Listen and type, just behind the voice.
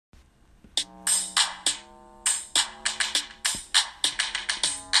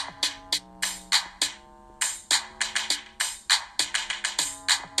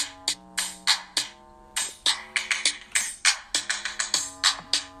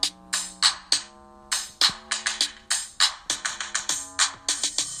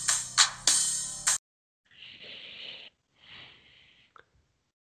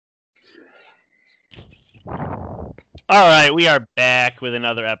All right, we are back with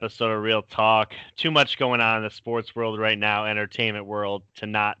another episode of Real Talk. Too much going on in the sports world right now, entertainment world, to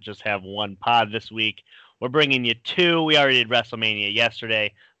not just have one pod this week. We're bringing you two. We already did WrestleMania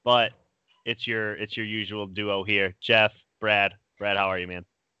yesterday, but it's your usual duo here. Jeff, Brad. Brad, how are you, man?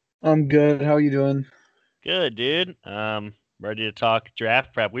 I'm good. How you doing? Good, dude. Ready to talk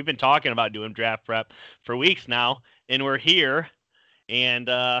draft prep. We've been talking about doing draft prep for weeks now, and we're here. And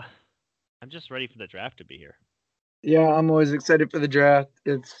I'm just ready for the draft to be here. Yeah, I'm always excited for the draft.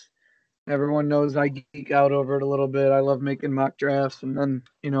 It's everyone knows I geek out over it a little bit. I love making mock drafts and then,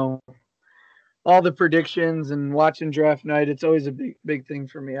 all the predictions and watching draft night. It's always a big thing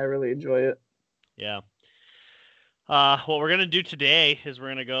for me. I really enjoy it. Yeah. What we're gonna do today is we're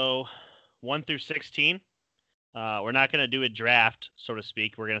gonna go 1 through 16. We're not gonna do a draft, so to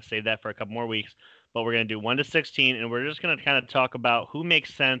speak. We're gonna save that for a couple more weeks. But we're gonna do 1 to 16, and we're just gonna kind of talk about who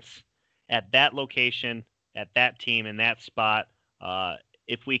makes sense at that location, at that team, in that spot.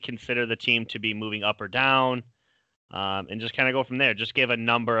 If we consider the team to be moving up or down, and just kind of go from there. Just give a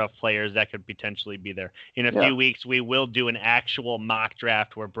number of players that could potentially be there. In a Yeah. few weeks, we will do an actual mock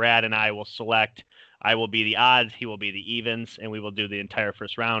draft where Brad and I will select. I will be the odds, he will be the evens, and we will do the entire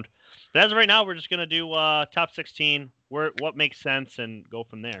first round. But as of right now, we're just going to do top 16, what makes sense, and go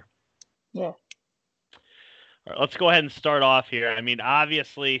from there. Yeah. All right, let's go ahead and start off here. I mean,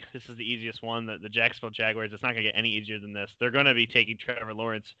 obviously, this is the easiest one. The Jacksonville Jaguars, it's not going to get any easier than this. They're going to be taking Trevor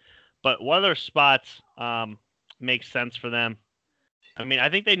Lawrence. But what other spots make sense for them? I mean, I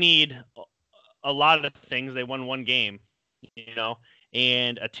think they need a lot of things. They won one game, you know,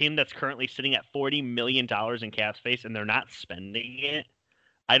 and a team that's currently sitting at $40 million in cap space, and they're not spending it.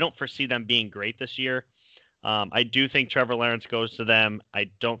 I don't foresee them being great this year. I do think Trevor Lawrence goes to them. I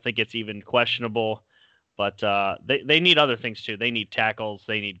don't think it's even questionable, but they need other things too. They need tackles.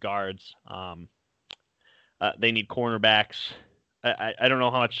 They need guards. They need cornerbacks. I don't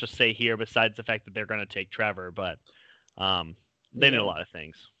know how much to say here besides the fact that they're going to take Trevor, but they need a Yeah. lot of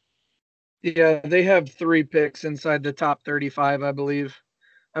things. Yeah, they have 3 picks inside the top 35, I believe.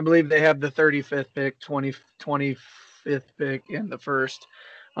 I believe they have the 35th pick, 25th pick, and the first.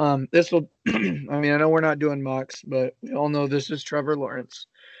 This will, I mean, I know we're not doing mocks, but we all know this is Trevor Lawrence.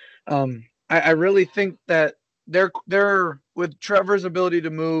 I really think that they're with Trevor's ability to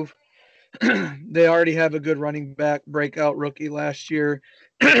move. They already have a good running back, breakout rookie last year.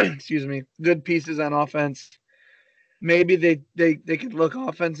 Excuse me, good pieces on offense. Maybe they could look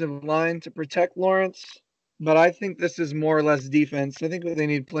offensive line to protect Lawrence, but I think this is more or less defense. I think they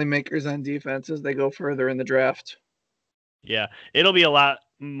need playmakers on defense as they go further in the draft. Yeah, it'll be a lot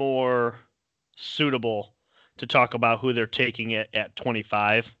more suitable to talk about who they're taking it at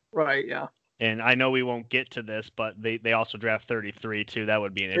 25. Right? Yeah. And I know we won't get to this, but they also draft 33 too. That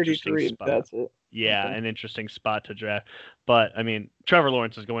would be an interesting 33. spot. That's it. Yeah, Okay. an interesting spot to draft. But I mean, Trevor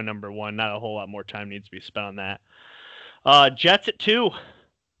Lawrence is going number one. Not a whole lot more time needs to be spent on that. Jets at two.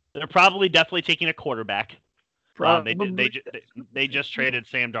 They're probably definitely taking a quarterback. Probably. They just traded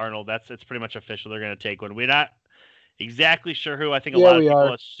Sam Darnold. It's pretty much official. They're going to take one. We're not exactly sure who. I think a Yeah, lot of we people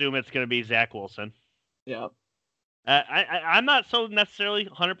are. assume it's going to be Zach Wilson. Yeah. I'm not so necessarily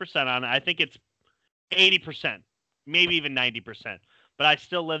 100% on it. I think it's 80%, maybe even 90%. But I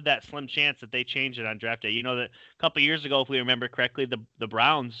still live that slim chance that they change it on draft day. You know that a couple years ago, if we remember correctly, the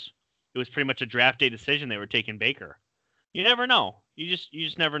Browns, it was pretty much a draft day decision. They were taking Baker. You never know. You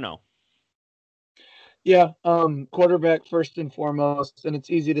just never know. Yeah, quarterback first and foremost, and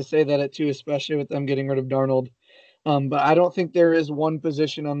it's easy to say that at two, especially with them getting rid of Darnold. But I don't think there is one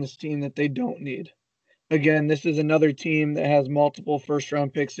position on this team that they don't need. Again, this is another team that has multiple first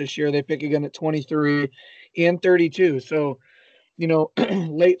round picks this year. They pick again at 23 and 32. So,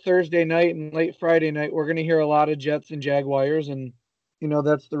 late Thursday night and late Friday night, we're going to hear a lot of Jets and Jaguars. And,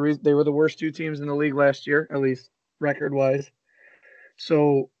 that's the reason they were the worst two teams in the league last year, at least record wise.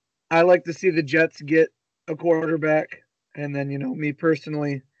 So I like to see the Jets get a quarterback. And then, me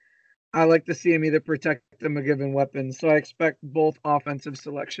personally, I like to see him either protect them or give him weapons. So I expect both offensive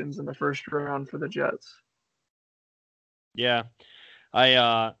selections in the first round for the Jets. Yeah,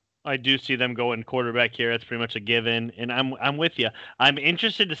 I do see them going quarterback here. That's pretty much a given, and I'm with you. I'm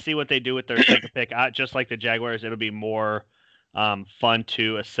interested to see what they do with their second pick. Just like the Jaguars, it'll be more fun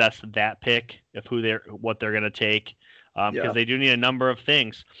to assess that pick of what they're going to take because Yeah. they do need a number of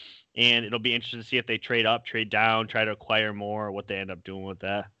things, and it'll be interesting to see if they trade up, trade down, try to acquire more, or what they end up doing with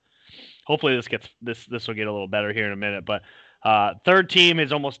that. Hopefully, this will get a little better here in a minute. But third team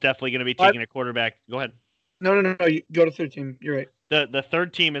is almost definitely going to be I, taking a quarterback. Go ahead. no. You go to third team. You're right. The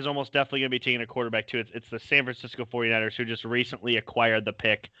third team is almost definitely going to be taking a quarterback too. It's the San Francisco 49ers who just recently acquired the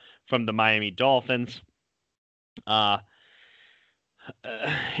pick from the Miami Dolphins. Uh,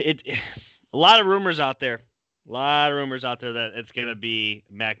 it a lot of rumors out there. A lot of rumors out there that it's going to be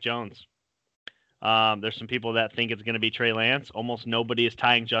Mac Jones. There's some people that think it's going to be Trey Lance. Almost nobody is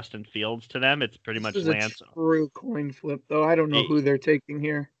tying Justin Fields to them. It's pretty This much is a Lance. true coin flip, though. I don't know who they're taking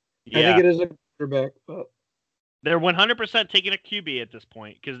here. I think Yeah, it is a quarterback, but they're 100% taking a QB at this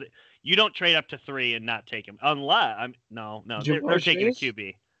point because you don't trade up to 3 and not take him unless no, they're Jamar taking a Chase.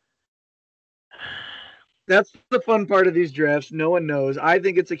 QB. That's the fun part of these drafts. No one knows. I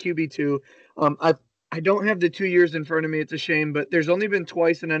think it's a QB2. I don't have the 2 years in front of me. It's a shame, but there's only been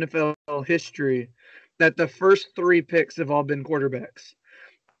twice in NFL history that the first 3 picks have all been quarterbacks.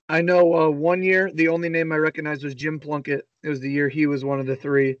 I know 1 year, the only name I recognized was Jim Plunkett. It was the year he was one of the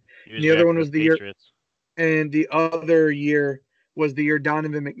 3. He And was the other drafted one to was the the year, Patriots. and the other year was the year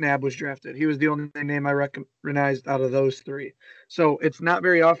Donovan McNabb was drafted. He was the only name I recognized out of those 3. So it's not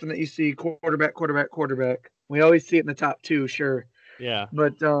very often that you see quarterback, quarterback, quarterback. We always see it in the top 2, sure. Yeah.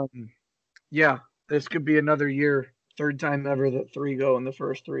 But yeah, this could be another year, third time ever that 3 go in the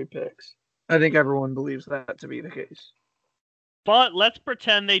first 3 picks. I think everyone believes that to be the case. But let's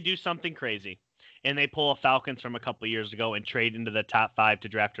pretend they do something crazy and they pull a Falcons from a couple of years ago and trade into the top 5 to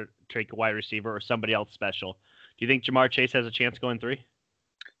draft a wide receiver or somebody else special. Do you think Jamar Chase has a chance going 3?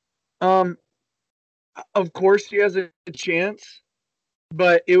 Of course he has a chance,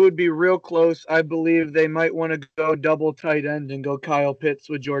 but it would be real close. I believe they might want to go double tight end and go Kyle Pitts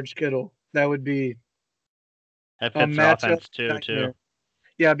with George Kittle. That would be That a fits their matchup offense too. nightmare.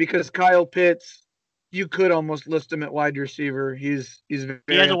 Yeah, because Kyle Pitts, you could almost list him at wide receiver. He's very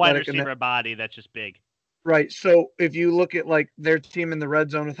He has a wide athletic receiver body that's just big. Right. So if you look at like their team in the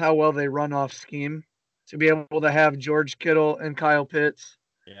red zone with how well they run off scheme, to be able to have George Kittle and Kyle Pitts,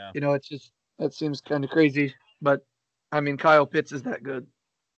 Yeah. it's just that seems kind of crazy. But I mean, Kyle Pitts is that good.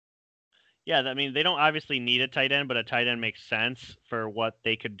 Yeah, I mean, they don't obviously need a tight end, but a tight end makes sense for what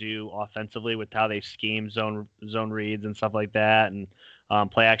they could do offensively with how they scheme zone reads and stuff like that, and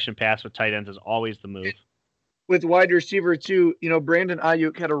play action pass with tight ends is always the move. With wide receiver too, Brandon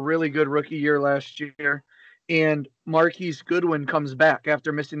Ayuk had a really good rookie year last year, and Marquise Goodwin comes back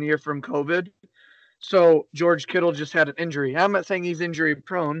after missing the year from COVID. So George Kittle just had an injury. I'm not saying he's injury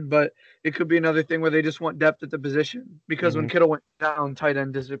prone, but it could be another thing where they just want depth at the position because when Kittle went down, tight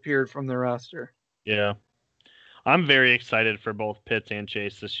end disappeared from the roster. Yeah. I'm very excited for both Pitts and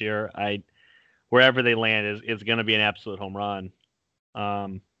Chase this year. Wherever they land is going to be an absolute home run,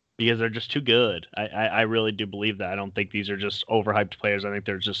 because they're just too good. I really do believe that. I don't think these are just overhyped players. I think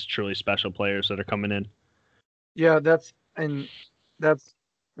they're just truly special players that are coming in. Yeah, that's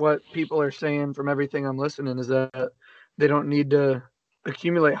what people are saying from everything I'm listening is that they don't need to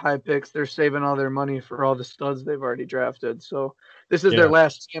accumulate high picks. They're saving all their money for all the studs they've already drafted. So this is their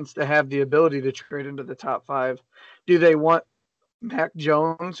last chance to have the ability to trade into the top 5. Do they want Mac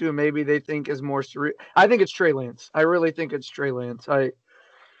Jones, who maybe they think is more surreal? I think it's Trey Lance. I really think it's Trey Lance. I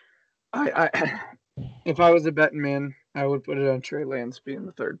if I was a betting man, I would put it on Trey Lance being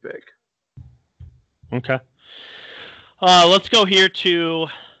the 3rd pick. Okay. Let's go here to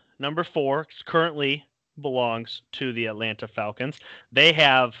number 4. Currently belongs to the Atlanta Falcons. They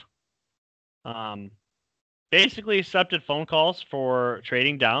have basically accepted phone calls for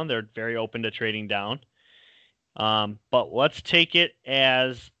trading down. They're very open to trading down. But let's take it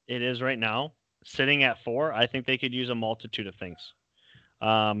as it is right now. Sitting at 4, I think they could use a multitude of things.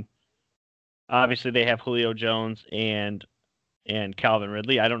 Obviously, they have Julio Jones and Calvin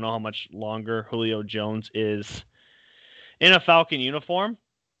Ridley. I don't know how much longer Julio Jones is in a Falcon uniform,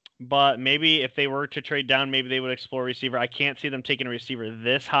 but maybe if they were to trade down, maybe they would explore receiver. I can't see them taking a receiver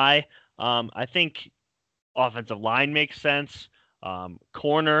this high. I think offensive line makes sense.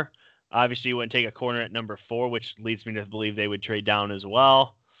 Corner, obviously you wouldn't take a corner at number 4, which leads me to believe they would trade down as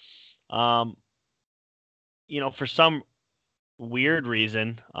well. For some weird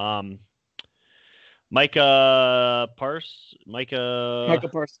reason, Micah Parsons. Yeah, Micah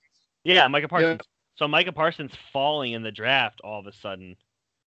Parsons. Yeah. So Micah Parsons falling in the draft all of a sudden.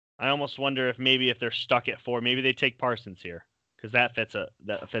 I almost wonder if they're stuck at 4, maybe they take Parsons here because that fits a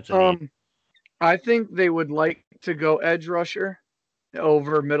need. I think they would like to go edge rusher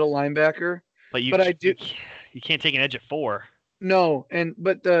over middle linebacker. But you can't take an edge at 4. No,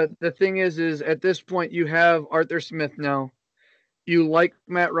 but the thing is at this point you have Arthur Smith now. You like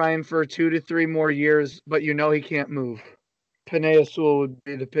Matt Ryan for 2 to 3 more years, but he can't move. Penei Sewell would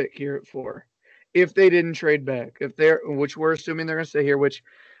be the pick here at 4. If they didn't trade back, which we're assuming they're going to stay here, which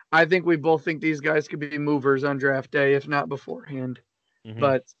I think we both think these guys could be movers on draft day, if not beforehand. Mm-hmm.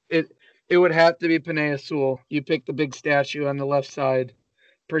 But it would have to be Penei Sewell. You pick the big statue on the left side,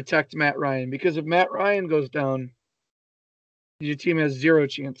 protect Matt Ryan, because if Matt Ryan goes down, your team has zero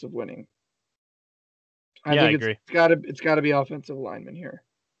chance of winning. I think agree. It's gotta be offensive linemen here.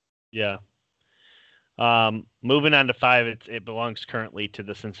 Yeah. Moving on to 5, it belongs currently to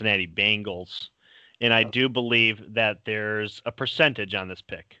the Cincinnati Bengals, and I do believe that there's a percentage on this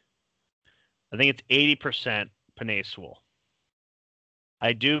pick. I think it's 80% Penei Sewell.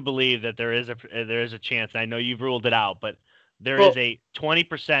 I do believe that there is a chance. I know you've ruled it out, but there is a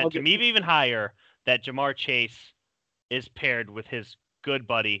 20%, to maybe even higher, that Ja'Marr Chase is paired with his good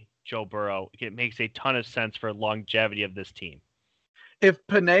buddy Joe Burrow. It makes a ton of sense for longevity of this team. If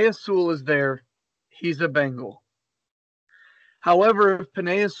Penei Sewell is there, he's a Bengal. However, if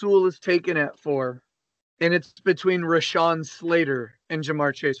Penei Sewell is taken at 4, and it's between Rashawn Slater and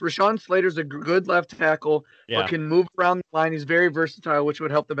Ja'Marr Chase. Rashawn Slater's a good left tackle, but can move around the line. He's very versatile, which would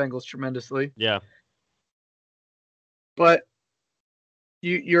help the Bengals tremendously. Yeah. But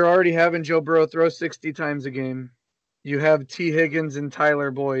you're already having Joe Burrow throw 60 times a game. You have T. Higgins and Tyler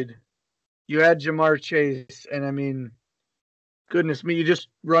Boyd. You had Ja'Marr Chase, and I mean, goodness me, you just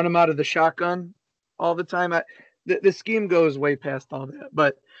run him out of the shotgun all the time. The scheme goes way past all that.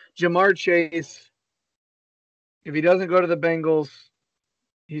 But Ja'Marr Chase, if he doesn't go to the Bengals,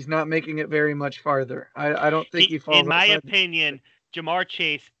 he's not making it very much farther. I don't think he falls. In my opinion, Ja'Marr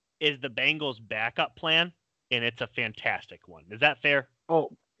Chase is the Bengals' backup plan, and it's a fantastic one. Is that fair? Oh,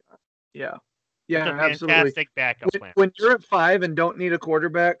 yeah. Yeah, it's a fantastic backup plan. When you're at 5 and don't need a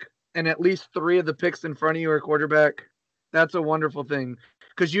quarterback, and at least 3 of the picks in front of you are quarterback, that's a wonderful thing.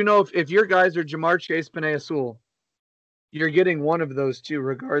 Because if your guys are Ja'Marr Chase, Penei Sewell, you're getting one of those two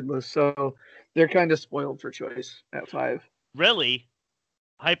regardless. So they're kind of spoiled for choice at 5. Really,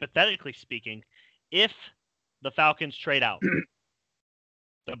 hypothetically speaking, if the Falcons trade out,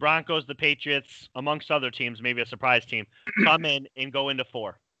 the Broncos, the Patriots, amongst other teams, maybe a surprise team, come in and go into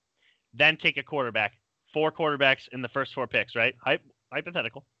 4, then take a quarterback, 4 quarterbacks in the first 4 picks, right?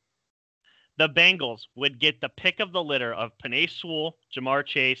 Hypothetical. The Bengals would get the pick of the litter of Penei Sewell, Ja'Marr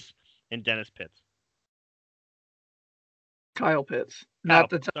Chase, and Dennis Pitts. Kyle Pitts. Not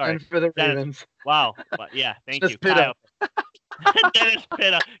the time for the Ravens. Wow. Yeah, thank you. Kyle. Dennis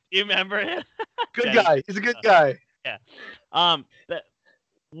Pitta. Do you remember him? Good guy. He's a good guy. Yeah.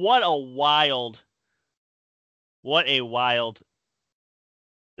 What a wild.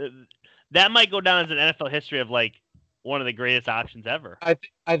 That might go down as an NFL history of like one of the greatest options ever.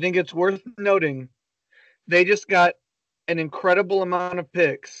 I think it's worth noting they just got an incredible amount of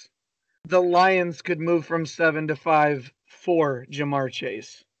picks. The Lions could move from 7 to 5 for Ja'Marr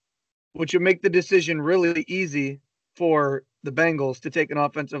Chase, which would make the decision really easy for the Bengals to take an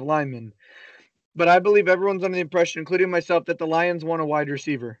offensive lineman. But I believe everyone's under the impression, including myself, that the Lions want a wide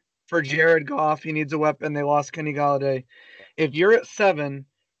receiver. For Jared Goff, he needs a weapon. They lost Kenny Golladay. If you're at 7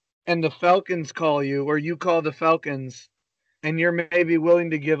 and the Falcons call you, or you call the Falcons, and you're maybe willing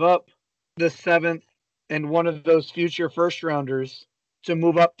to give up the 7th and one of those future first-rounders to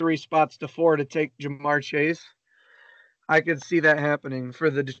move up 3 spots to 4 to take Ja'Marr Chase, I could see that happening for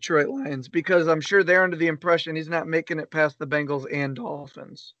the Detroit Lions, because I'm sure they're under the impression he's not making it past the Bengals and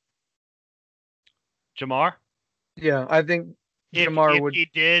Dolphins. Ja'Marr? Yeah, I think Ja'Marr would. If he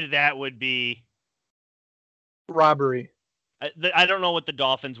did, that would be robbery. I don't know what the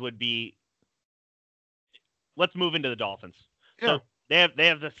Dolphins would be. Let's move into the Dolphins. Yeah. So they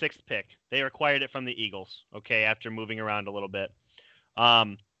have the 6th pick. They acquired it from the Eagles, okay, after moving around a little bit.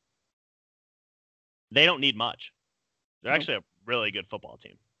 They don't need much. They're actually a really good football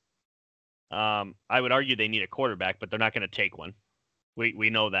team. I would argue they need a quarterback, but they're not going to take one.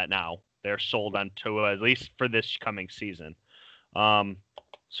 We know that now. They're sold on Tua, at least for this coming season. So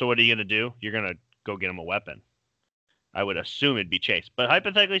what are you going to do? You're going to go get him a weapon. I would assume it'd be Chase. But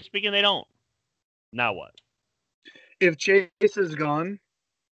hypothetically speaking, they don't. Now what? If Chase is gone,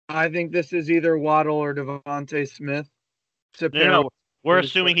 I think this is either Waddle or Devontae Smith. No. We're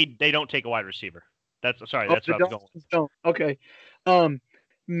assuming they don't take a wide receiver. That's what I was going. Don't. Okay.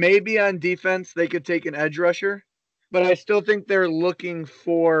 Maybe on defense they could take an edge rusher, but I still think they're looking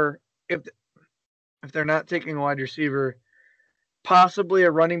for, if they're not taking a wide receiver, possibly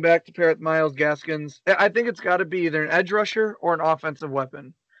a running back to pair with Myles Gaskins. I think it's got to be either an edge rusher or an offensive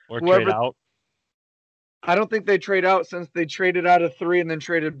weapon. Or trade out. I don't think they trade out, since they traded out of 3 and then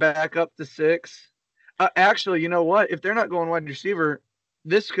traded back up to 6. Actually, you know what? If they're not going wide receiver,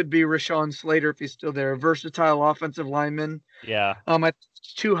 this could be Rashawn Slater if he's still there. A versatile offensive lineman. Yeah.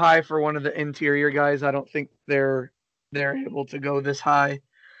 It's too high for one of the interior guys. I don't think they're able to go this high.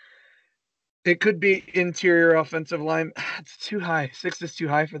 It could be interior offensive line. It's too high. 6 is too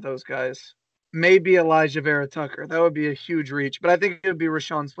high for those guys. maybe Elijah Vera Tucker. That would be a huge reach, but I think it would be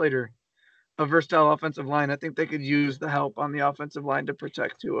Rashawn Slater, a versatile offensive line. I think they could use the help on the offensive line to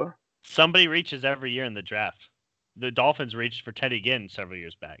protect Tua. Somebody reaches every year in the draft. The Dolphins reached for Teddy Ginn several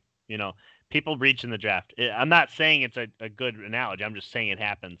years back. People reach in the draft. I'm not saying it's a good analogy. I'm just saying it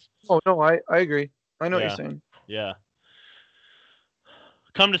happens. Oh, no, I agree. I know what you're saying. Yeah.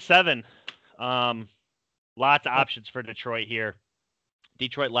 Come to 7. Lots of options for Detroit here.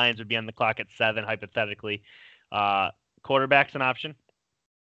 Detroit Lions would be on the clock at 7, hypothetically. Quarterback's an option.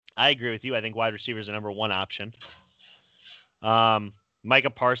 I agree with you. I think wide receiver is the number 1 option. Micah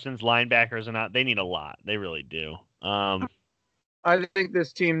Parsons, linebackers, they need a lot. They really do. I think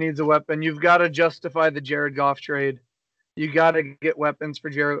this team needs a weapon. You've got to justify the Jared Goff trade. You got to get weapons for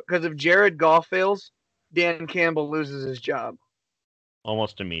Jared. Because if Jared Goff fails, Dan Campbell loses his job.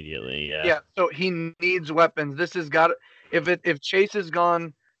 Almost immediately, yeah. Yeah, so he needs weapons. This has got if Chase is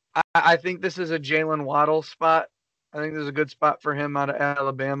gone, I think this is a Jalen Waddle spot. I think there's a good spot for him out of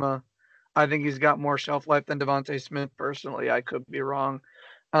Alabama. I think he's got more shelf life than Devontae Smith. Personally, I could be wrong.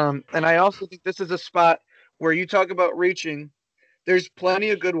 And I also think this is a spot where you talk about reaching. There's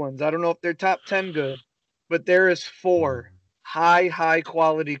plenty of good ones. I don't know if they're top 10 good, but there is 4 high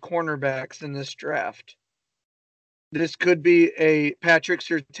quality cornerbacks in this draft. This could be a Patrick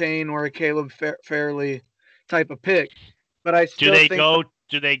Surtain or a Caleb Fairley type of pick, but I still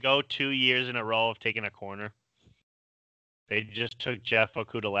do they go 2 years in a row of taking a corner? They just took Jeff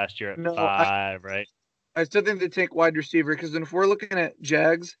Okudah last year at 5, right? I still think they take wide receiver because then if we're looking at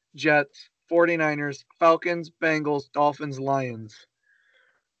Jags, Jets, 49ers, Falcons, Bengals, Dolphins, Lions,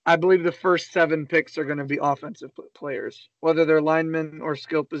 I believe the first 7 picks are going to be offensive players, whether they're linemen or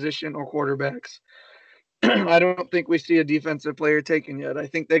skill position or quarterbacks. I don't think we see a defensive player taken yet. I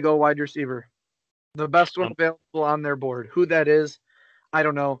think they go wide receiver. The best one available on their board. Who that is, I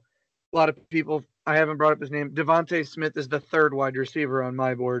don't know. A lot of people, I haven't brought up his name. Devontae Smith is the 3rd wide receiver on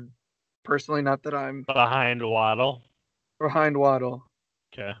my board. Personally, not that I'm behind Waddle. Behind Waddle.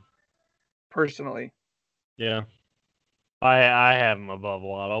 Okay. Personally. Yeah. I have him above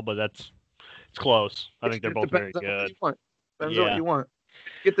Waddle, but it's close. I think they're both very good. Depends on what you want.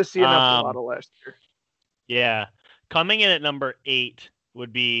 Get to see enough of Waddle last year. Yeah. Coming in at number 8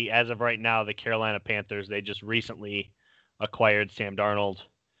 would be, as of right now, the Carolina Panthers. They just recently acquired Sam Darnold.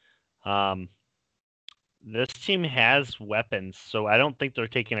 This team has weapons, so I don't think they're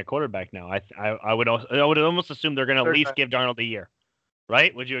taking a quarterback now. I would almost assume they're going to at least give Darnold a year,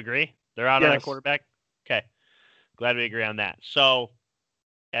 right? Would you agree? They're out on a quarterback? Okay. Glad we agree on that. So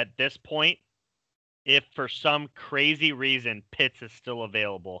at this point, if for some crazy reason Pitts is still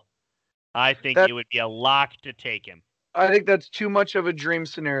available, I think it would be a lock to take him. I think that's too much of a dream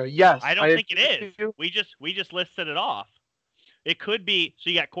scenario. Yes. I don't think it is. We just listed it off. It could be, so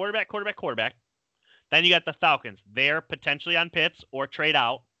you got quarterback. Then you got the Falcons. They're potentially on Pitts or trade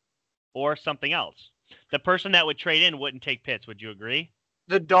out or something else. The person that would trade in wouldn't take Pitts. Would you agree?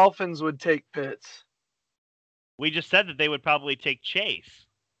 The Dolphins would take Pitts. We just said that they would probably take Chase.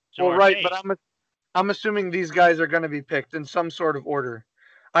 Well, right, Chase. But I'm assuming these guys are going to be picked in some sort of order.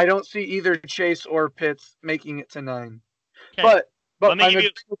 I don't see either Chase or Pitts making it to 9. Okay. But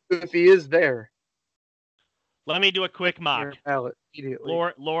if he is there. Let me do a quick mock.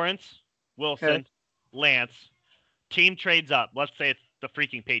 Lawrence, Wilson, Lance. Team trades up. Let's say it's the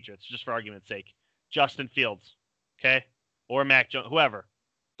freaking Patriots, just for argument's sake. Justin Fields, okay? Or Mac Jones, whoever.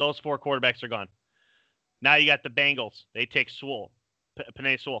 Those 4 quarterbacks are gone. Now you got the Bengals. They take Sewell,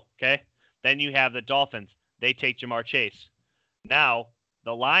 Penei Sewell, okay? Then you have the Dolphins. They take Jamar Chase. Now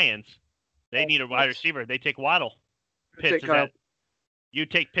the Lions, they need a wide receiver. They take Waddle. Pitts, you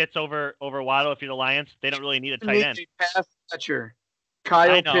take Pitts over Waddle if you're the Lions? They don't really need a tight end. Pass catcher.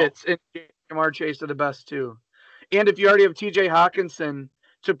 Kyle Pitts and Jamar Chase are the best too. And if you already have TJ Hawkinson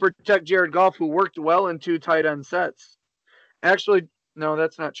to protect Jared Goff, who worked well in 2 tight end sets. Actually, no,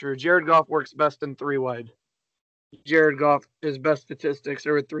 that's not true. Jared Goff works best in 3 wide. Jared Goff, his best statistics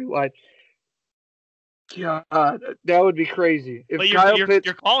are at 3 wide. God, that would be crazy. If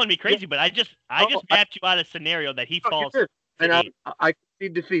you're calling me crazy, but I just mapped you out a scenario that he falls. And I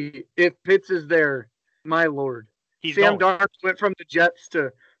concede defeat. If Pitts is there, my lord. Sam Darnold went from the Jets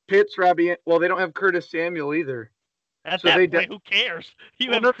to Pitts, Robbie. Well, they don't have Curtis Samuel either. At that point, who cares?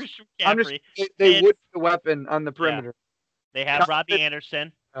 You have Christian McCaffrey. They would be a weapon on the perimeter. Yeah. They have Robbie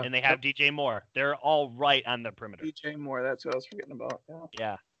Anderson, and they have DJ Moore. They're all right on the perimeter. DJ Moore, that's what I was forgetting about.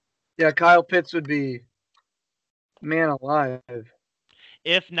 Yeah. Yeah, Kyle Pitts would be man alive.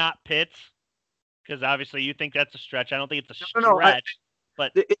 If not Pitts, because obviously you think that's a stretch. I don't think it's a stretch,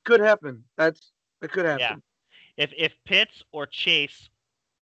 but it could happen. It could happen. Yeah. If Pitts or Chase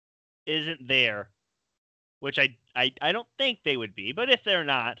isn't there, which I don't think they would be, but if they're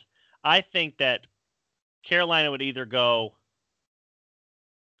not, I think that Carolina would either go,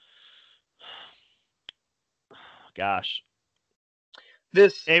 gosh,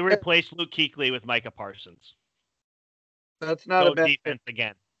 they replace Luke Kuechly with Micah Parsons. That's not go a bad defense pick.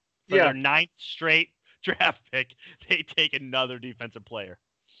 Again. For their 9th straight draft pick, they take another defensive player.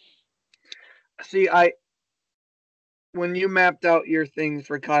 See, when you mapped out your things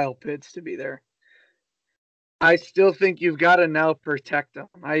for Kyle Pitts to be there, I still think you've got to now protect him.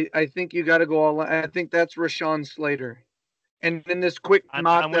 I think you got to go all. I think that's Rashawn Slater. And in this quick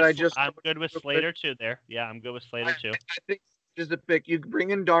mock I'm good with Slater too. There, yeah, I'm good with Slater too. I think is a pick. You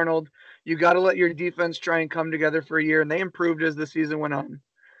bring in Darnold. You got to let your defense try and come together for a year, and they improved as the season went on.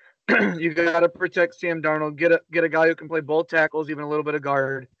 You got to protect Sam Darnold. Get a guy who can play both tackles, even a little bit of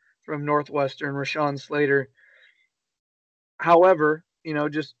guard from Northwestern, Rashawn Slater. However,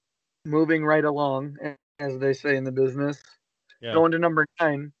 just moving right along, as they say in the business. Yeah. Going to number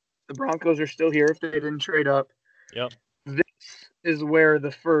 9, the Broncos are still here if they didn't trade up. Yep. This is where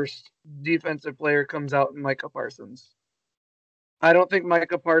the first defensive player comes out in Micah Parsons. I don't think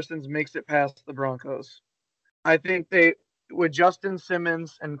Micah Parsons makes it past the Broncos. I think with Justin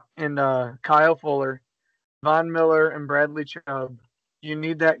Simmons and Kyle Fuller, Von Miller, and Bradley Chubb, you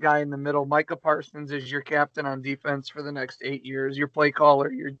need that guy in the middle. Micah Parsons is your captain on defense for the next 8 years, your play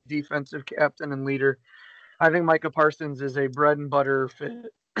caller, your defensive captain and leader. I think Micah Parsons is a bread and butter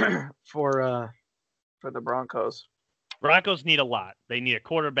fit for the Broncos. Broncos need a lot. They need a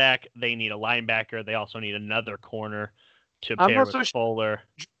quarterback. They need a linebacker. They also need another corner to pair with Fuller.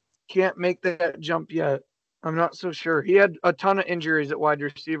 Can't make that jump yet. I'm not so sure. He had a ton of injuries at wide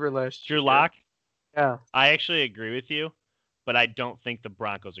receiver last year. Drew Lock? Yeah. I actually agree with you, but I don't think the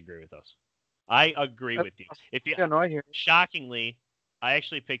Broncos agree with us. I agree with you. I hear. Shockingly, I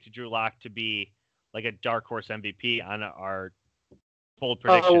actually picked Drew Lock to be like a dark horse MVP on our bold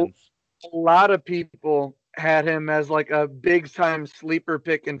predictions. A lot of people had him as like a big time sleeper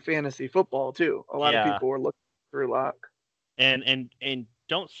pick in fantasy football too. A lot of people were looking for Lock. And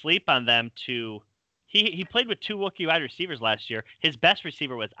don't sleep on them too. He played with 2 rookie wide receivers last year. His best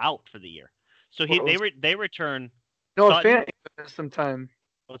receiver was out for the year. So they return. Noah Fant missed some time.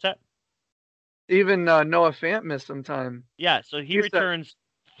 What's that? Even Noah Fant missed some time. Yeah, so he returns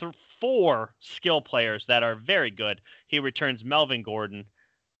 4 skill players that are very good. He returns Melvin Gordon.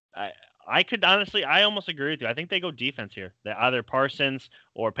 I could honestly, I almost agree with you. I think they go defense here. Either Parsons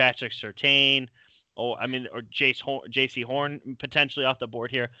or Patrick Surtain, or J.C. Horn potentially off the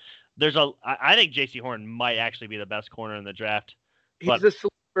board here. I think J.C. Horn might actually be the best corner in the draft. He's a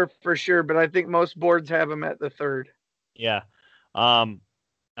sleeper for sure, but I think most boards have him at the 3rd. Yeah.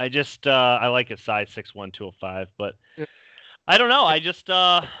 I just I like his size, 6'1", 205, but I don't know. I just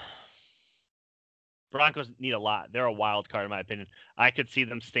Broncos need a lot. They're a wild card in my opinion. I could see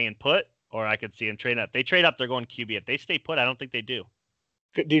them staying put, or I could see them trade up. If they trade up, they're going QB. If they stay put, I don't think they do.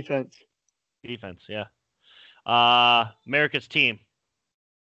 Good defense. Defense, yeah. America's team.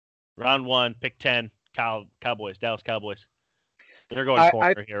 Round 1, pick 10, Cowboys, Dallas Cowboys. They're going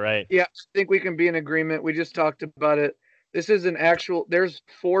corner here, right? Yeah, I think we can be in agreement. We just talked about it. This is there's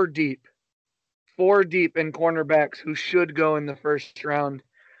 4 deep in cornerbacks who should go in the first round.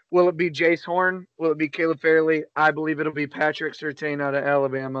 Will it be Jace Horn? Will it be Caleb Fairley? I believe it'll be Patrick Surtain out of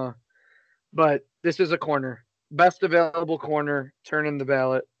Alabama. But this is a corner. Best available corner, turn in the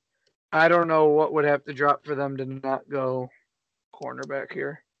ballot. I don't know what would have to drop for them to not go cornerback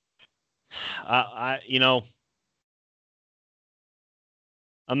here. I'm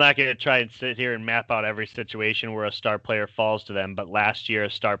not going to try and sit here and map out every situation where a star player falls to them, but last year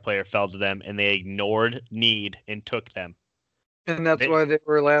a star player fell to them and they ignored need and took them. And that's why they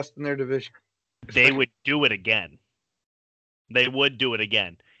were last in their division. They would do it again. They would do it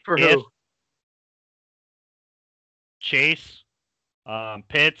again. For who? Chase,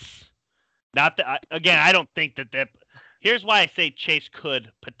 Pitts. Not that again. I don't think that. Here's why I say Chase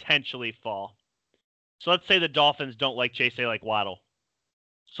could potentially fall. So let's say the Dolphins don't like Chase; they like Waddle.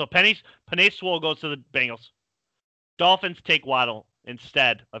 So Penei Sewell goes to the Bengals. Dolphins take Waddle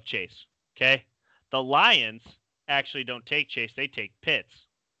instead of Chase. Okay. The Lions actually don't take Chase; they take Pitts.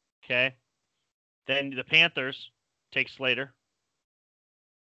 Okay. Then the Panthers take Slater.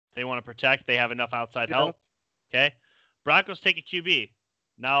 They want to protect. They have enough outside help. Okay. Broncos take a QB.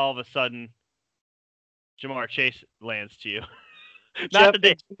 Now all of a sudden, Jamar Chase lands to you. Not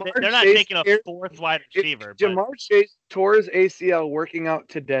that they're not taking a 4th wide receiver. Jamar Chase tore his ACL working out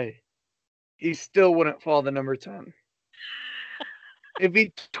today. He still wouldn't fall to number 10. If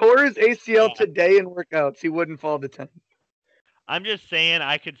he tore his ACL today in workouts, he wouldn't fall to 10. I'm just saying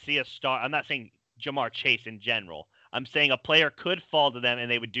I could see a star. I'm not saying Jamar Chase in general. I'm saying a player could fall to them and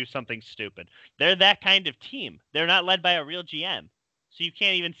they would do something stupid. They're that kind of team. They're not led by a real GM. So you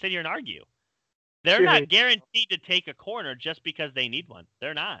can't even sit here and argue. They're not guaranteed to take a corner just because they need one.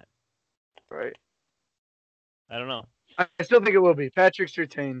 They're not. Right. I don't know. I still think it will be Patrick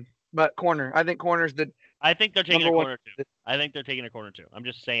Surtain, but corner. I think corner's the. I think they're taking a corner one. too. I think they're taking a corner too. I'm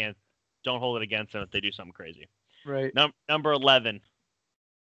just saying, don't hold it against them if they do something crazy. Right. Number 11,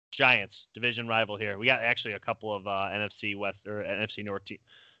 Giants, division rival here. We got actually a couple of NFC West or NFC North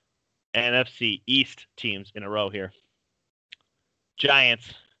NFC East teams in a row here.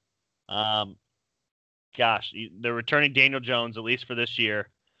 Giants. Gosh, they're returning Daniel Jones at least for this year.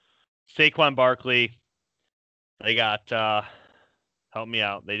 Saquon Barkley. They got help me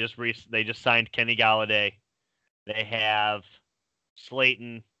out. They just signed Kenny Galladay. They have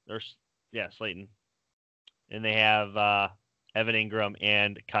Slayton. Slayton. And they have Evan Ingram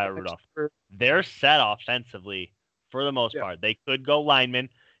and Kyle Rudolph. They're set offensively for the most part. They could go linemen,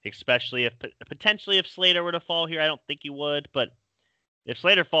 especially potentially if Slater were to fall here. I don't think he would, but if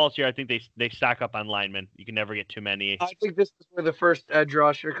Slater falls here, I think they stock up on linemen. You can never get too many. I think this is where the first edge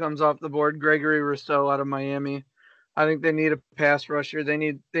rusher comes off the board. Gregory Rousseau out of Miami. I think they need a pass rusher. They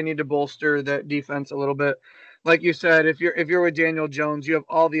need to bolster that defense a little bit. Like you said, if you're with Daniel Jones, you have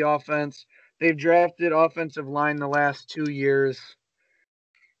all the offense. They've drafted offensive line the last 2 years.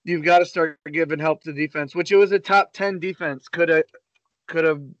 You've got to start giving help to defense, which it was a top 10 defense. Could a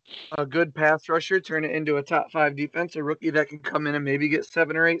good pass rusher turn it into a top 5 defense, a rookie that can come in and maybe get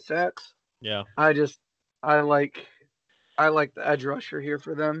 7 or 8 sacks? Yeah. I like the edge rusher here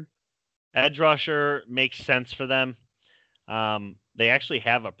for them. Edge rusher makes sense for them. They actually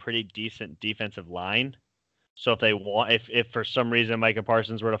have a pretty decent defensive line. So if for some reason Micah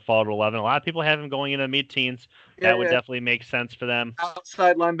Parsons were to fall to 11, a lot of people have him going into mid-teens. That would definitely make sense for them.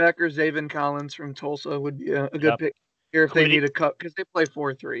 Outside linebacker Zaven Collins from Tulsa would be a good pick here if they need a cut because they play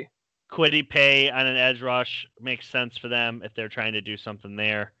 4-3. Kwity Paye on an edge rush makes sense for them if they're trying to do something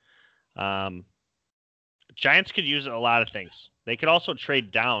there. Giants could use a lot of things. They could also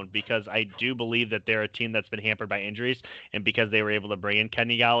trade down because I do believe that they're a team that's been hampered by injuries, and because they were able to bring in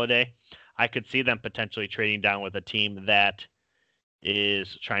Kenny Galladay, I could see them potentially trading down with a team that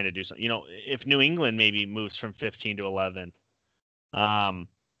is trying to do something. If New England maybe moves from 15 to 11,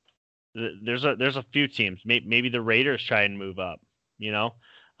 there's a few teams. Maybe the Raiders try and move up.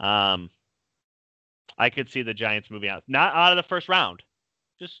 I could see the Giants moving out, not out of the first round,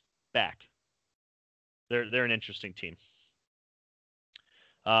 just back. They're an interesting team.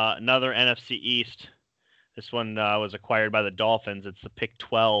 Another NFC East. This one was acquired by the Dolphins. It's the pick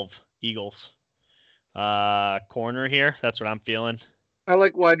 12 Eagles. Corner here. That's what I'm feeling. I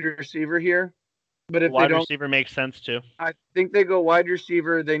like wide receiver here, but if wide receiver makes sense too. I think they go wide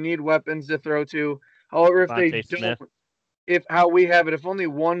receiver. They need weapons to throw to. However, if they don't, if how we have it, if only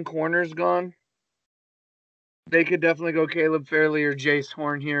one corner's gone, they could definitely go Caleb Fairley or Jace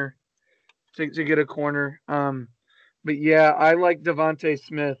Horn here to get a corner. But yeah, I like Devontae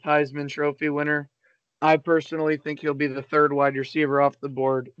Smith, Heisman Trophy winner. I personally think he'll be the third wide receiver off the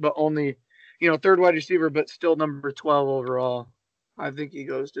board, but only, third wide receiver, but still number 12 overall. I think he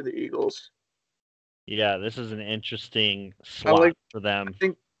goes to the Eagles. Yeah, this is an interesting slot for them.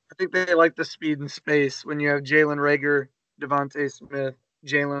 I think they like the speed and space when you have Jalen Reagor, Devontae Smith,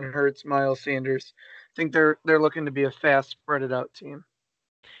 Jalen Hurts, Miles Sanders. I think they're looking to be a fast, spread it out team.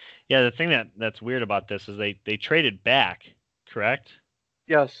 Yeah, the thing that's weird about this is they traded back, correct?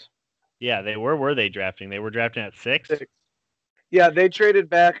 Yes. Yeah, they were they drafting? They were drafting at 6? Yeah, they traded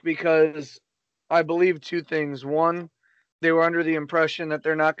back because I believe 2 things. One, they were under the impression that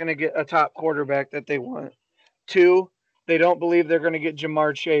they're not going to get a top quarterback that they want. 2, they don't believe they're going to get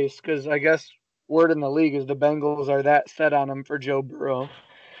Jamar Chase because I guess word in the league is the Bengals are that set on him for Joe Burrow.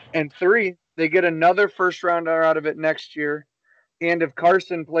 And 3, they get another first rounder out of it next year. And if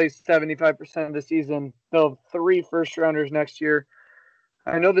Carson plays 75% of the season, they'll have 3 first rounders next year.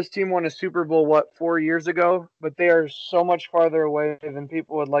 I know this team won a Super Bowl, 4 years ago, but they are so much farther away than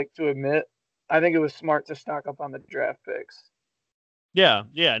people would like to admit. I think it was smart to stock up on the draft picks. Yeah,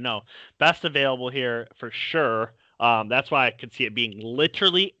 no. Best available here for sure. That's why I could see it being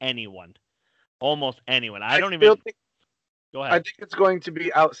literally anyone. Almost anyone. Go ahead. I think it's going to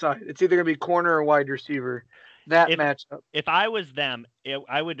be outside. It's either going to be corner or wide receiver. Matchup. If I was them,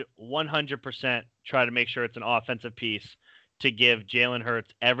 I would 100% try to make sure it's an offensive piece to give Jalen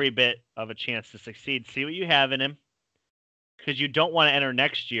Hurts every bit of a chance to succeed. See what you have in him. Because you don't want to enter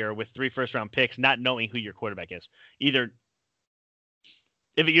next year with 3 first-round picks not knowing who your quarterback is. Either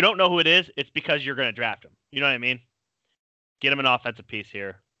if you don't know who it is, it's because you're going to draft him. You know what I mean? Get him an offensive piece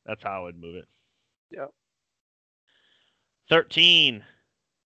here. That's how I would move it. Yeah. 13.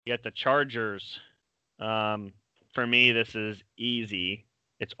 You got the Chargers. For me, this is easy.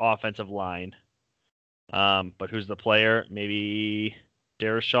 It's offensive line. But who's the player? Maybe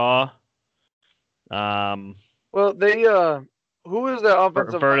Darashaw. Well, they who was the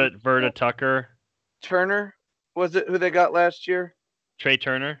offensive line? Verta Tucker. Turner, was it who they got last year? Trey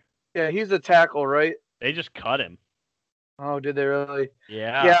Turner. Yeah, he's a tackle, right? They just cut him. Oh, did they really?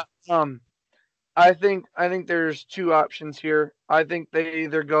 Yeah. Yeah. I think there's two options here. I think they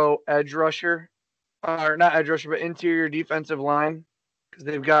either go edge rusher, or not edge rusher, but interior defensive line, because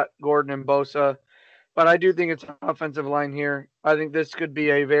they've got Gordon and Bosa. But I do think it's offensive line here. I think this could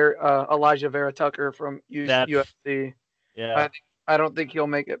be a very Elijah Vera Tucker from USC. Yeah. I don't think he'll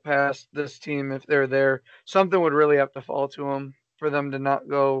make it past this team if they're there. Something would really have to fall to him for them to not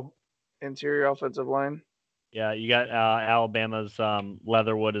go interior offensive line. Yeah, you got Alabama's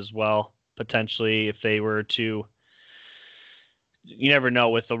Leatherwood as well, potentially, if they were to. You never know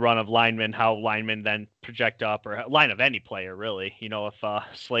with the run of linemen how linemen then project up, or line of any player really. If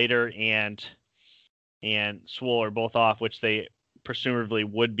Slater and Swole are both off, which they presumably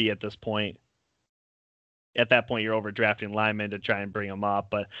would be at this point. At that point, you're overdrafting linemen to try and bring them up.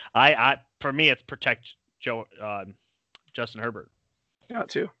 But for me, it's protect Justin Herbert. Got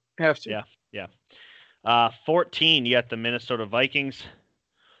to. Have to. Yeah. 14, you got the Minnesota Vikings.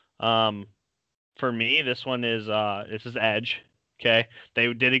 For me, this one is edge. Okay,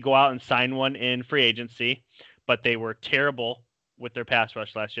 they did go out and sign one in free agency, but they were terrible with their pass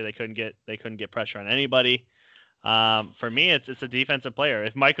rush last year. They couldn't get pressure on anybody. For me, it's a defensive player.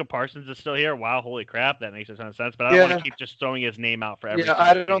 If Micah Parsons is still here, wow, holy crap, that makes a ton of sense. But I don't want to keep just throwing his name out for every. Yeah,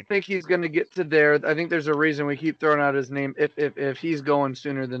 I don't think he's going to get to there. I think there's a reason we keep throwing out his name if he's going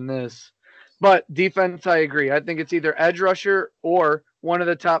sooner than this. But defense, I agree. I think it's either edge rusher or one of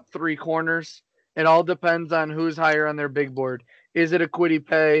the top three corners. It all depends on who's higher on their big board. Is it a Kwity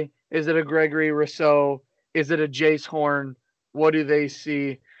Paye? Is it a Gregory Rousseau? Is it a Jace Horn? What do they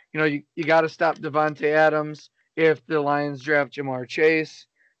see? You got to stop Devontae Adams if the Lions draft Jamar Chase.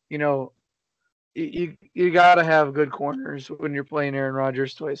 You got to have good corners when you're playing Aaron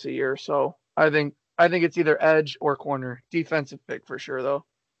Rodgers twice a year. So I think it's either edge or corner. Defensive pick for sure, though.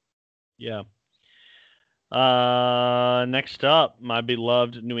 Yeah. Next up, my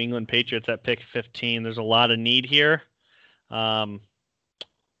beloved New England Patriots at pick 15. There's a lot of need here.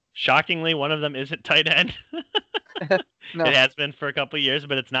 Shockingly, one of them isn't tight end. No. It has been for a couple of years,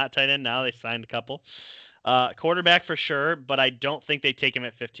 but it's not tight end now. They signed a couple. Quarterback for sure, but I don't think they take him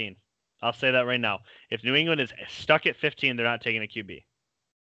at 15. I'll say that right now. If New England is stuck at 15, they're not taking a QB.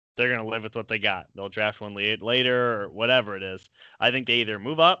 They're going to live with what they got. They'll draft one later or whatever it is. I think they either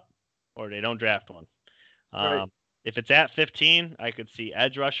move up or they don't draft one. Right. If it's at 15, I could see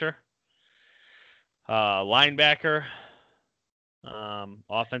edge rusher, linebacker,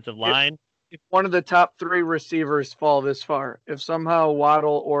 offensive line. If one of the top three receivers fall this far, if somehow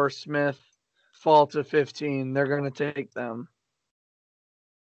Waddle or Smith fall to 15, they're going to take them.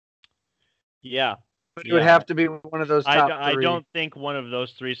 Yeah. But it would have to be one of those top three. I don't think one of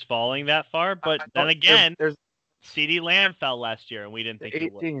those three is falling that far, but then again, CeeDee Lamb fell last year, and we didn't think he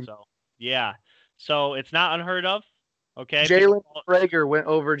would. So, yeah. So it's not unheard of. Okay. Jalen Reagor went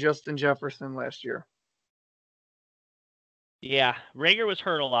over Justin Jefferson last year. Yeah, Reagor was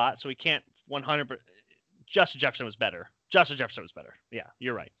hurt a lot, so we can't 100%. Justin Jefferson was better. Yeah,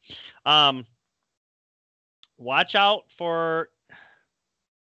 you're right. Watch out for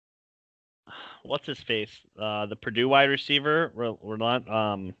what's his face? The Purdue wide receiver. We're not.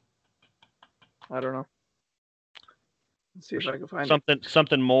 I don't know. Let's see if I can find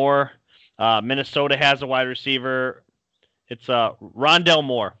something more. Minnesota has a wide receiver. It's Rondell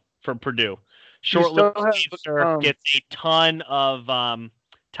Moore from Purdue. Short-lived gets a ton of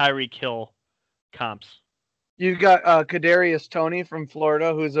Tyreek Hill comps. You've got Kadarius Toney from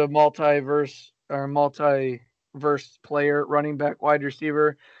Florida, who's a multiverse player, running back, wide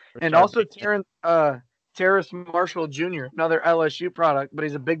receiver, and also Terrace Marshall Jr., another LSU product, but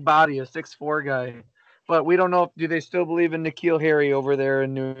he's a big body, a 6'4" guy. But we don't know. Do they still believe in N'Keal Harry over there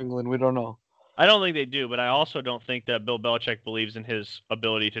in New England? We don't know. I don't think they do, but I also don't think that Bill Belichick believes in his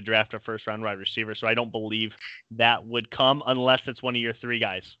ability to draft a first-round wide receiver, so I don't believe that would come unless it's one of your three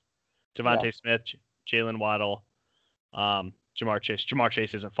guys. Devontae Smith, Jalen Waddle, Jamar Chase. Jamar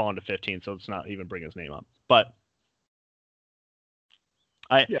Chase isn't falling to 15, so let's not even bring his name up. But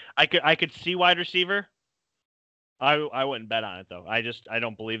I could see wide receiver. I wouldn't bet on it, though. I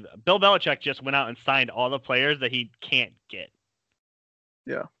don't believe that. Bill Belichick just went out and signed all the players that he can't get.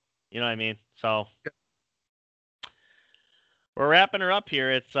 Yeah. You know what I mean? So, We're wrapping her up here.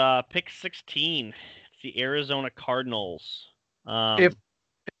 It's pick 16. It's the Arizona Cardinals. If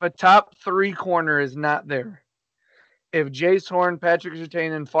a top 3 corner is not there, if Jace Horn, Patrick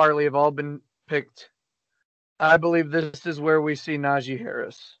Surtain, and Farley have all been picked, I believe this is where we see Najee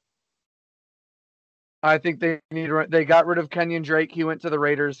Harris. I think they got rid of Kenyon Drake. He went to the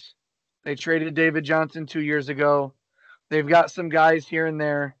Raiders. They traded David Johnson 2 years ago. They've got some guys here and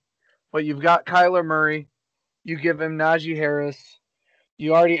there, but you've got Kyler Murray. You give him Najee Harris.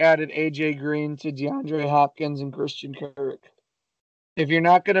 You already added AJ Green to DeAndre Hopkins and Christian Kirk. If you're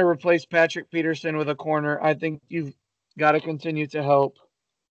not going to replace Patrick Peterson with a corner, I think you've got to continue to help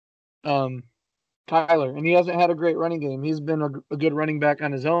Kyler. And he hasn't had a great running game. He's been a good running back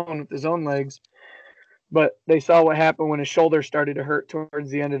on his own with his own legs. But they saw what happened when his shoulder started to hurt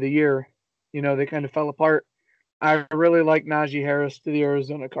towards the end of the year. They kind of fell apart. I really like Najee Harris to the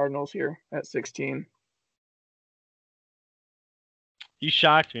Arizona Cardinals here at 16. You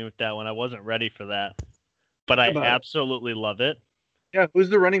shocked me with that one. I wasn't ready for that. But I absolutely love it. Yeah, who's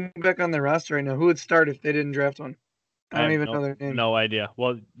the running back on their roster right now? Who would start if they didn't draft one? I don't even know their name. No idea.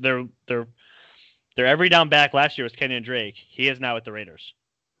 Well, their every down back last year was Kenyon Drake. He is now with the Raiders.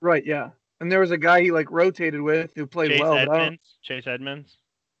 Right, yeah. And there was a guy he rotated with who played Chase Edmonds.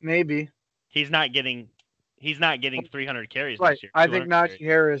 Maybe. He's not getting 300 carries right. this year. I think Najee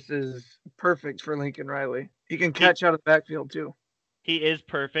Harris is perfect for Lincoln Riley. He can catch out of the backfield too. He is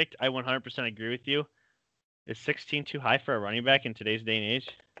perfect. I 100% agree with you. Is 16 too high for a running back in today's day and age?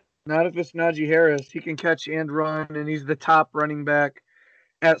 Not if it's Najee Harris. He can catch and run, and he's the top running back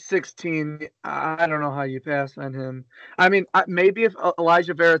at 16. I don't know how you pass on him. I mean, maybe if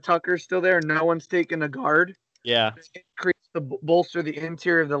Elijah Vera Tucker's still there, no one's taking a guard. Yeah. Bolster the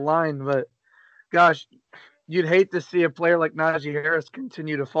interior of the line, but gosh, you'd hate to see a player like Najee Harris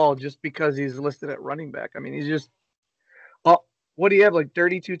continue to fall just because he's listed at running back. I mean, he's just what do you have,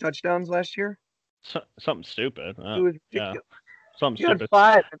 32 touchdowns last year? Something stupid. It was ridiculous. Yeah. Something stupid. Had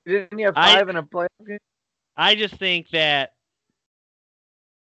 5. Didn't you have 5 in a playoff game? I just think that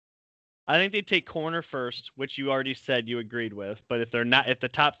they take corner first, which you already said you agreed with. But if the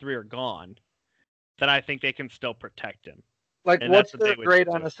top 3 are gone, then I think they can still protect him. What's the grade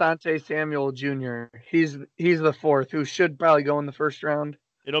on Asante Samuel Jr.? He's the 4th, who should probably go in the first round.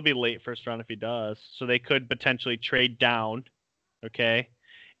 It'll be late first round if he does. So they could potentially trade down, okay?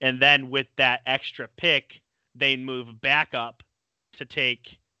 And then with that extra pick, they move back up to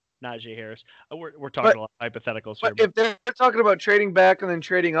take Najee Harris. We're talking a lot of hypotheticals here. But if they're talking about trading back and then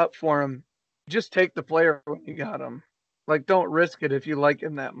trading up for him, just take the player when you got him. Don't risk it if you like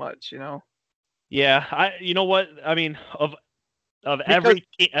him that much, Yeah, you know what? I mean, of every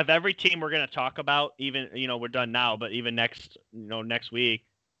team we're going to talk about, even we're done now, but even next week,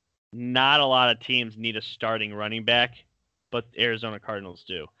 not a lot of teams need a starting running back, but Arizona Cardinals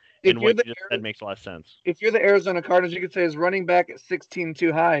do. And what you just said makes a lot of sense. If you're the Arizona Cardinals, you could say is running back at 16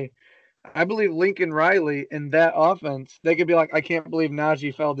 too high. I believe Lincoln Riley in that offense, they could be like, I can't believe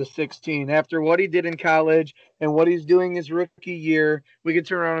Najee fell to 16. After what he did in college and what he's doing his rookie year, we could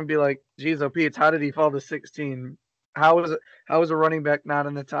turn around and be like, geez, Pete, how did he fall to 16? How was a running back not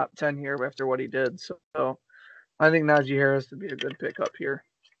in the top 10 here after what he did? So I think Najee Harris would be a good pickup here.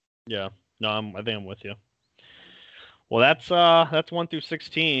 Yeah, no, I think I'm with you. Well, that's 1 through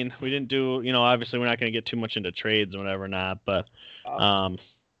 16. We didn't do, obviously we're not going to get too much into trades or whatever not, but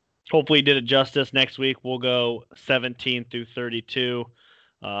hopefully you did it justice. Next week we'll go 17 through 32.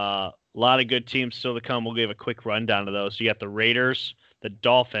 A lot of good teams still to come. We'll give a quick rundown of those. You got the Raiders, the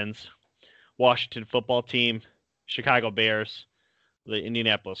Dolphins, Washington Football Team, Chicago Bears, the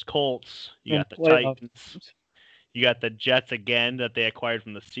Indianapolis Colts. You got the Titans. You got the Jets again that they acquired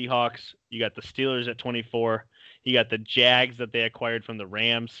from the Seahawks. You got the Steelers at 24. You got the Jags that they acquired from the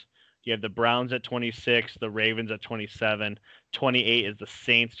Rams. You have the Browns at 26, the Ravens at 27. 28 is the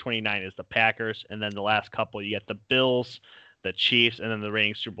Saints, 29 is the Packers, and then the last couple you got the Bills, the Chiefs, and then the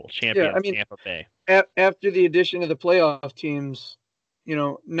reigning Super Bowl champions, Tampa Bay. After the addition of the playoff teams,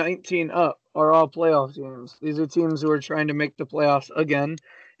 19 up are all playoff teams. These are teams who are trying to make the playoffs again,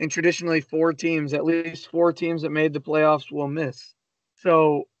 and traditionally at least four teams that made the playoffs will miss.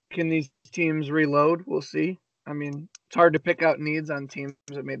 So can these teams reload? We'll see. I mean, it's hard to pick out needs on teams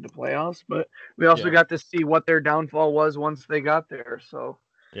that made the playoffs, but we also got to see what their downfall was once they got there. So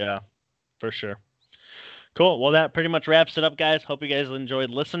yeah, for sure. Cool. Well, that pretty much wraps it up, guys. Hope you guys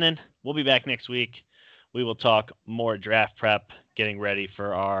enjoyed listening. We'll be back next week. We will talk more draft prep, getting ready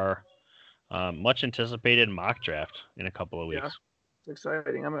for our much anticipated mock draft in a couple of weeks. Yeah, it's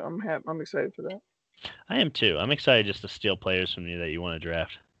exciting. I'm excited for that. I am too. I'm excited just to steal players from you that you want to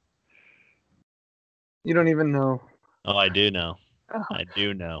draft. You don't even know. Oh, I do know. Oh. I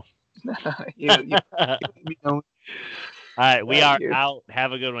do know. you All right, we are you. out.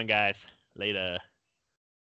 Have a good one, guys. Later.